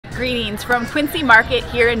Greetings from Quincy Market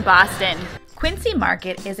here in Boston. Quincy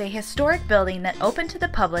Market is a historic building that opened to the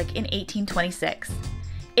public in 1826.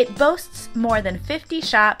 It boasts more than 50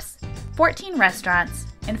 shops, 14 restaurants,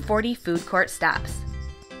 and 40 food court stops.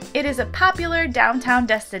 It is a popular downtown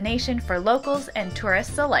destination for locals and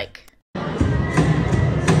tourists alike.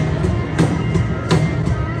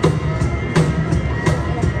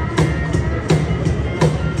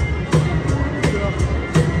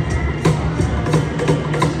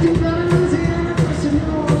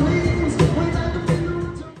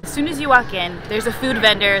 As soon as you walk in, there's a food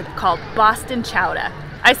vendor called Boston Chowda.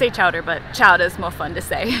 I say chowder, but chowda is more fun to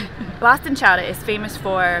say. Boston Chowda is famous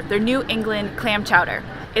for their New England Clam Chowder.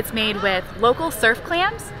 It's made with local surf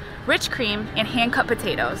clams, rich cream, and hand-cut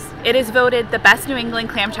potatoes. It is voted the best New England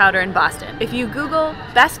clam chowder in Boston. If you Google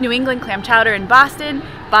best New England clam chowder in Boston,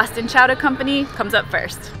 Boston Chowda Company comes up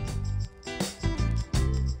first.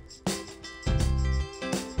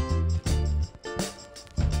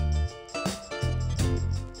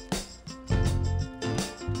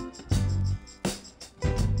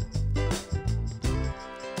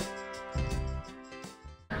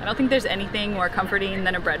 I don't think there's anything more comforting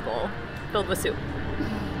than a bread bowl filled with soup.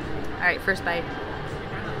 All right, first bite.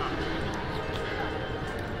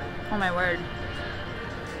 Oh my word.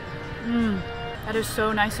 That is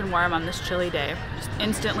so nice and warm on this chilly day. Just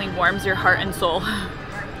instantly warms your heart and soul.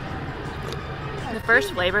 The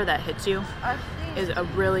first flavor that hits you is a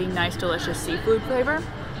really nice, delicious seafood flavor.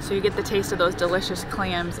 So you get the taste of those delicious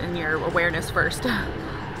clams in your awareness first.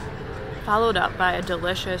 Followed up by a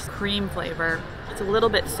delicious cream flavor. It's a little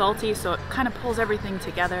bit salty, so it kind of pulls everything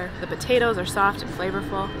together. The potatoes are soft and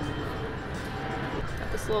flavorful.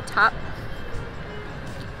 Got this little top.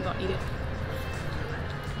 I'm gonna eat it.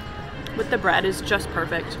 With the bread is just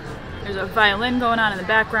perfect. There's a violin going on in the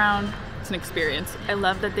background. It's an experience. I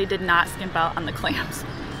love that they did not skimp out on the clams.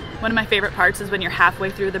 One of my favorite parts is when you're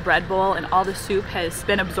halfway through the bread bowl and all the soup has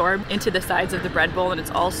been absorbed into the sides of the bread bowl and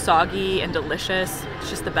it's all soggy and delicious. It's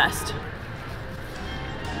just the best.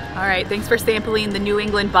 All right, thanks for sampling the New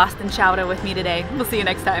England Boston Chowda with me today. We'll see you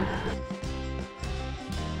next time.